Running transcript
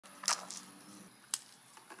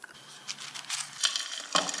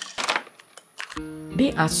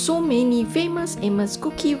There are so many famous Amos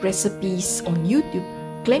cookie recipes on YouTube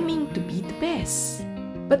claiming to be the best,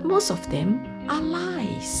 but most of them are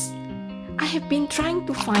lies. I have been trying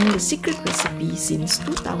to find the secret recipe since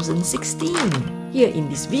 2016. Here in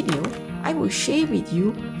this video, I will share with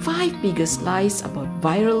you 5 biggest lies about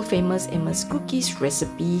viral famous Amos cookies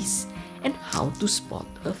recipes and how to spot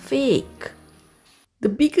a fake. The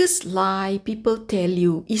biggest lie people tell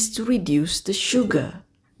you is to reduce the sugar.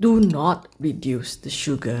 Do not reduce the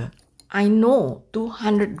sugar. I know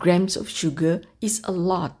 200 grams of sugar is a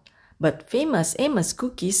lot, but famous Amos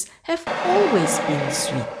cookies have always been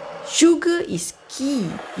sweet. Sugar is key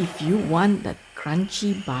if you want that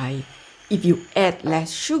crunchy bite. If you add less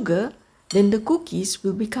sugar, then the cookies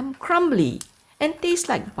will become crumbly and taste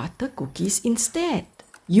like butter cookies instead.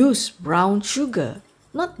 Use brown sugar,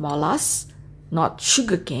 not molasses, not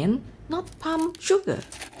sugarcane, not palm sugar.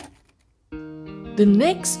 The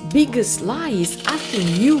next biggest lie is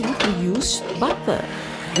asking you to use butter.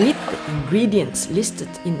 Read the ingredients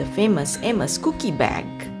listed in the famous Amos cookie bag.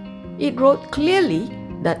 It wrote clearly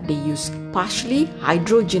that they use partially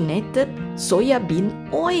hydrogenated soya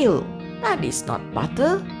bean oil. That is not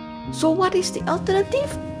butter. So what is the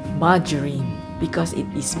alternative? Margarine, because it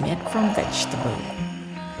is made from vegetable.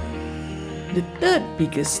 The third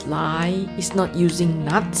biggest lie is not using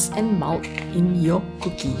nuts and malt in your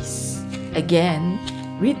cookies. Again,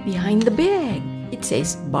 read behind the bag. It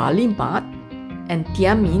says barley malt and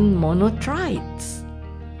thiamine monotrites.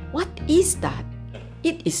 What is that?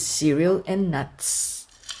 It is cereal and nuts.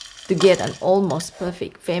 To get an almost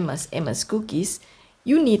perfect famous Amos cookies,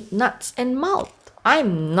 you need nuts and malt.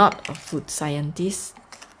 I'm not a food scientist,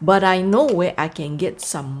 but I know where I can get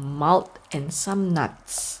some malt and some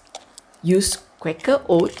nuts. Use Quaker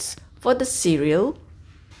oats for the cereal,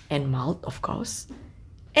 and malt of course,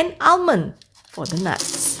 and almond for the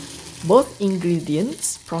nuts. Both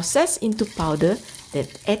ingredients process into powder that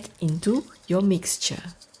add into your mixture.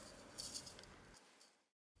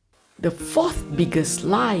 The fourth biggest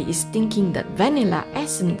lie is thinking that vanilla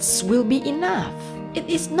essence will be enough. It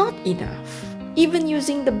is not enough. Even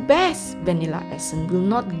using the best vanilla essence will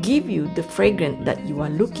not give you the fragrance that you are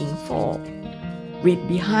looking for. Read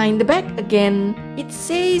behind the bag again. It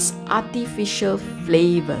says artificial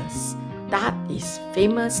flavors. That is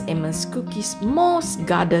famous Amos cookies' most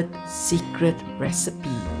guarded secret recipe.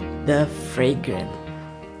 The fragrance.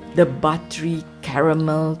 The buttery,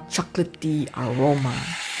 caramel, chocolatey aroma.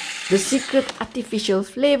 The secret artificial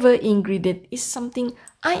flavor ingredient is something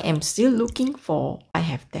I am still looking for. I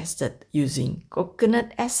have tested using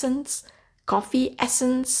coconut essence, coffee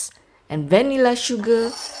essence, and vanilla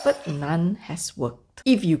sugar, but none has worked.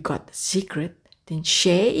 If you got the secret, then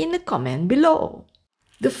share in the comment below.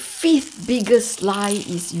 The fifth biggest lie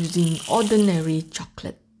is using ordinary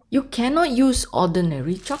chocolate. You cannot use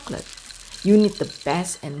ordinary chocolate. You need the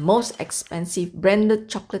best and most expensive branded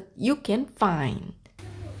chocolate you can find.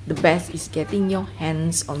 The best is getting your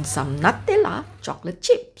hands on some Nutella chocolate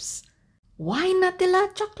chips. Why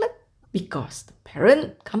Nutella chocolate? Because the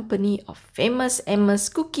parent company of famous Amos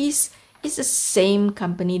cookies is the same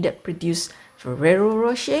company that produced Ferrero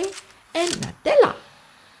Rocher and Nutella.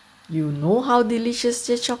 You know how delicious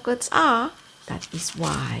their chocolates are. That is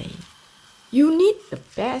why. You need the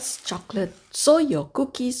best chocolate so your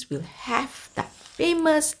cookies will have that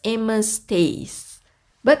famous Amos taste.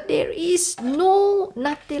 But there is no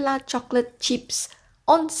Nutella chocolate chips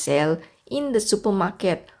on sale in the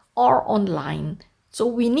supermarket or online, so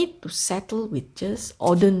we need to settle with just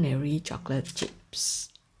ordinary chocolate chips.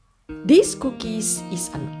 This cookies is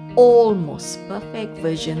an almost perfect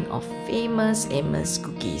version of famous Amos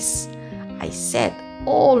cookies. I said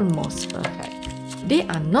almost perfect. They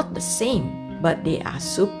are not the same, but they are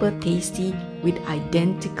super tasty with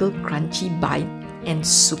identical crunchy bite and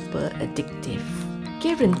super addictive.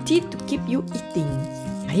 Guaranteed to keep you eating.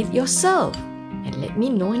 Try it yourself and let me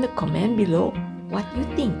know in the comment below what you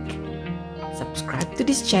think. Subscribe to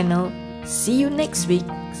this channel. See you next week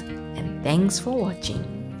and thanks for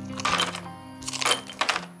watching.